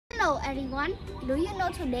Hello everyone, do you know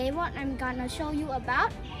today what I'm gonna show you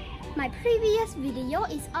about? My previous video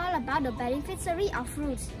is all about the beneficiary of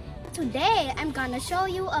fruits. Today I'm gonna show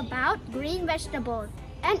you about green vegetable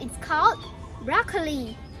and it's called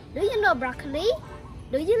broccoli. Do you know broccoli?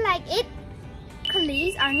 Do you like it?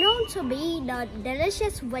 Broccolis are known to be the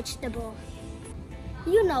delicious vegetable.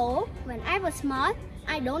 You know, when I was small,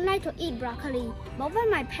 I don't like to eat broccoli, but when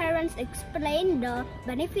my parents explained the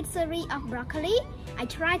beneficiary of broccoli, I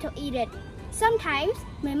try to eat it. Sometimes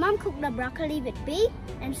my mom cooked the broccoli with beef,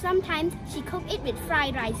 and sometimes she cooked it with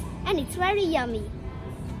fried rice, and it's very yummy.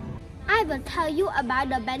 I will tell you about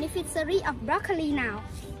the beneficiary of broccoli now.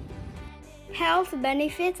 Health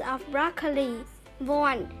benefits of broccoli.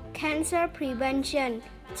 1. Cancer prevention.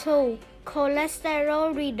 2.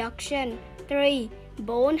 Cholesterol reduction. 3.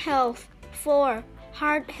 Bone health. 4.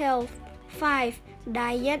 Heart health. 5.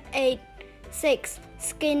 Diet aid. 6.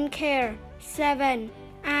 Skin care. 7.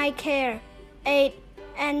 Eye care. 8.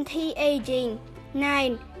 Anti-aging.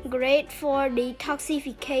 9. Great for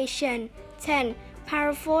detoxification. 10.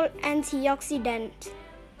 Powerful antioxidant.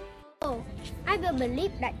 So, I will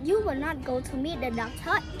believe that you will not go to meet the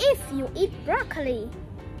doctor if you eat broccoli.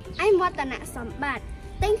 I'm Watana Sambat.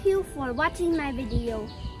 Thank you for watching my video,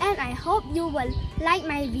 and I hope you will like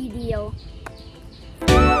my video.